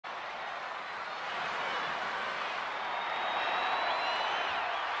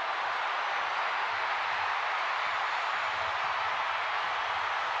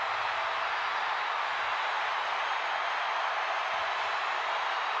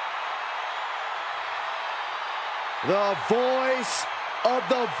The voice of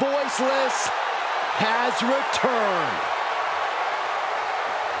the voiceless has returned.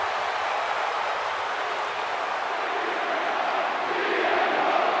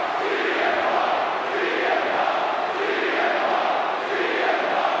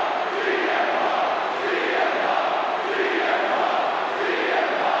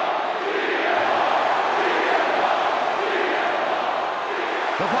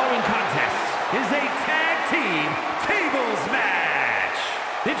 The following contest is a tag team tables match.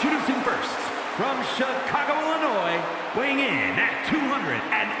 Introducing first, from Chicago, Illinois, weighing in at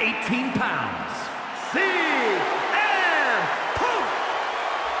 218 pounds, CM Punk.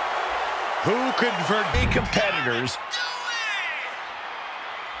 Who could forget competitors?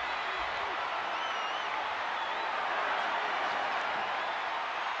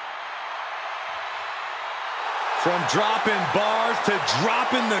 From dropping bars to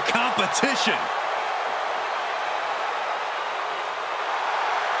dropping the competition.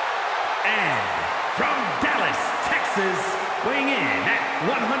 And from Dallas, Texas, weighing in at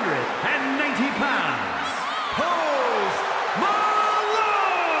 190 pounds, Post Malone.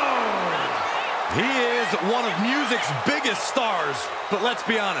 He is one of music's biggest stars, but let's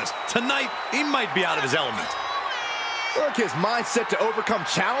be honest, tonight he might be out of his element. Look, his mindset to overcome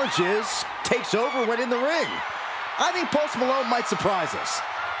challenges takes over when in the ring. I think Post Malone might surprise us.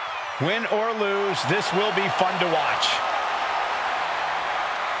 Win or lose, this will be fun to watch.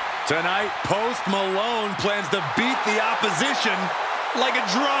 Tonight, Post Malone plans to beat the opposition like a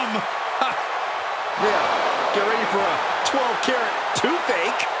drum. Yeah, get ready for a 12-karat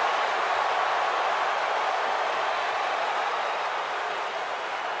toothache.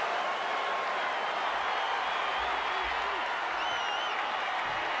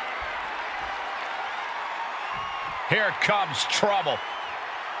 Here comes trouble.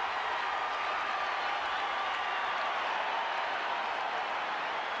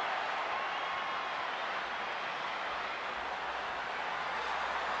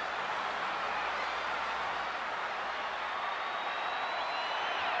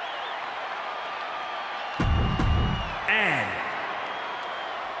 And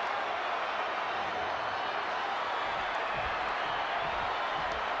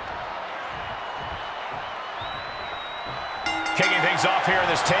kicking things off here in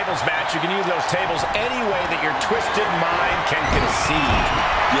this tables match. You can use those tables any way that your twisted mind can conceive.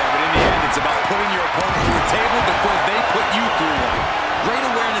 Yeah, but in the end, it's about putting your opponent through a table before they put you through one. Great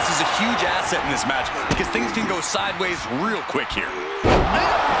awareness is a huge asset in this match because things can go sideways real quick here.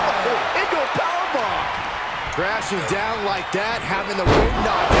 Into a powerbomb. Crashing down like that, having the wind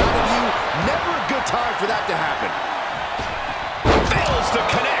knocked out of you, never a good time for that to happen. Fails to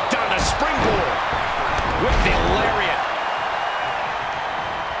connect on the springboard with the lariat.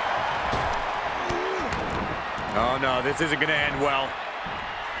 Oh, no, this isn't going to end well.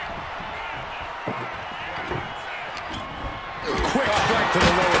 Quick strike to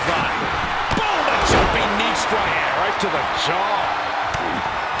the lower body. Boom! A jumping knee strike. Yeah, right to the jaw.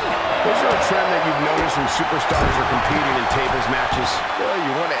 Is there a trend that you've noticed when superstars are competing in tables matches? Well,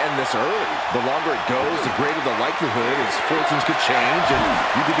 you want to end this early. The longer it goes, the greater the likelihood is fortunes could change and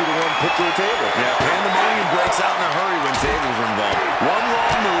you could be the one put to the table. Yeah, pandemonium breaks out in a hurry when tables are involved. One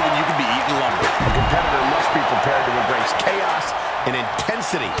wrong move and you could be eating lumber. A competitor must be prepared to embrace chaos and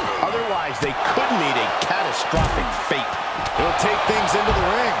intensity. Otherwise, they could meet a catastrophic fate. He'll take things into the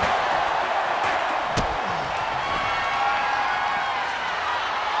ring.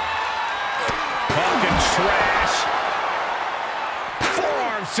 Talking trash.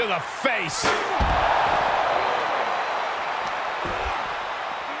 Forearms to the face.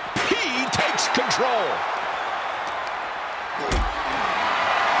 He takes control.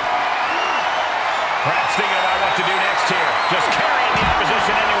 Perhaps thinking about what to do next here. Just carrying the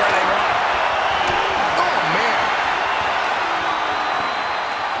opposition anywhere they want. Oh, man.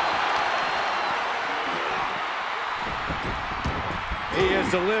 He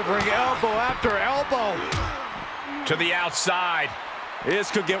is delivering elbow after elbow. To the outside. This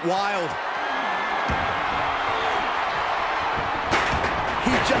could get wild.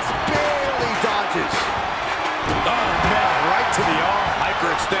 He just barely dodges. Oh, man, right to the arm.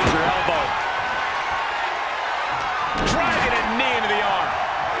 Hyperextend your elbow. Dragging a knee into the arm.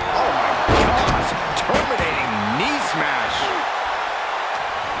 Oh, my gosh. Terminating knee smash.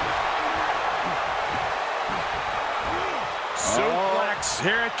 Suplex.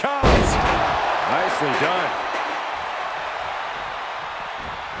 Here it comes. Nicely done.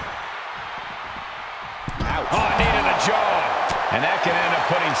 Oh, knee to the jaw. And that can end up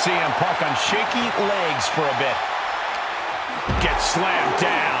putting CM Punk on shaky legs for a bit. Gets slammed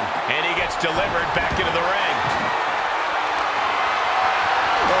down, and he gets delivered back into the ring.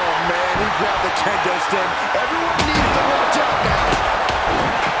 man, he grabbed the kendo stick. Everyone needs to watch out now.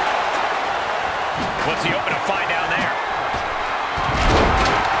 What's he open to find down there?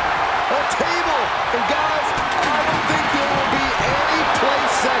 A table. And guys, I don't think there will be any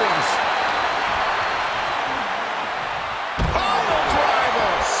place settings. Oh, driver.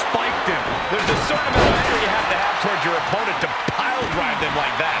 Spiked him. There's a certain amount of anger you have to have towards your opponent to pile drive them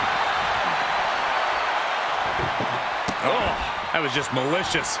like that. Oh, that was just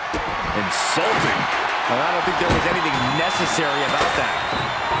malicious. Insulting. Well, I don't think there was anything necessary about that.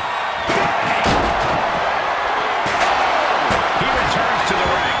 He returns to the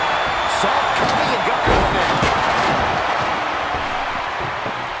ring. Saw it coming and got rid of it.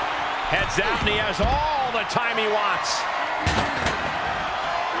 Heads out, and he has all the time he wants.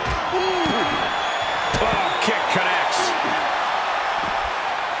 Ooh. Oh, kick connects.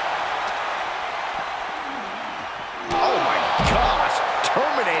 Oh, my gosh.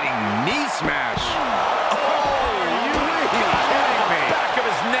 Terminating knee smash. Oh, you kidding me? Back of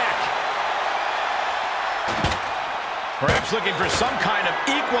his neck. Perhaps looking for some kind of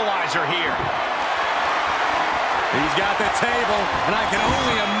equalizer here. He's got the table, and I can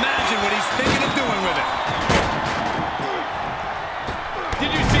only imagine what he's thinking of doing with it.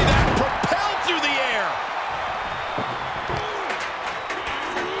 Did you see that? Propelled through the air.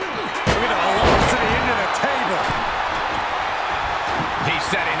 Look at the velocity into the table. He's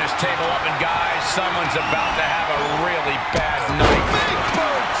setting this table up, and guys, someone's about to have a really bad night. Big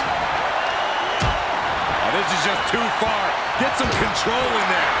boot. Oh, this is just too far. Get some control in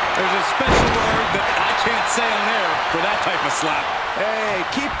there. There's a special word that I can't say on air for that type of slap. Hey,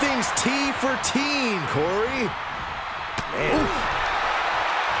 keep things T for teen, Corey. Man.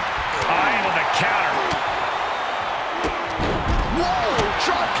 Able to counter. Whoa,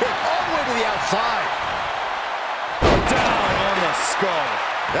 drop kick all the way to the outside. Down on the skull.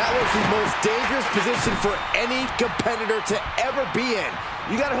 That was the most dangerous position for any competitor to ever be in.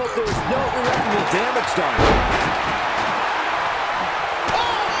 You gotta hope there was no irreparable damage done.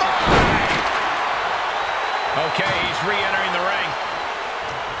 Oh my! Okay, he's re-entering the ring.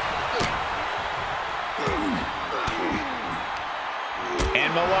 And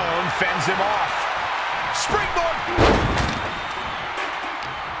Malone fends him off. Springboard!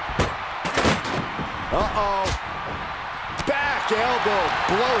 Uh-oh. Back elbow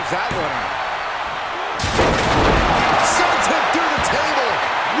blows that one out. Sends him through the table.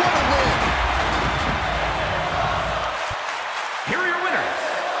 What a win. Here are your winners.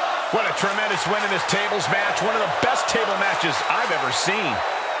 What a tremendous win in this tables match. One of the best table matches I've ever seen.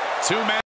 2 men.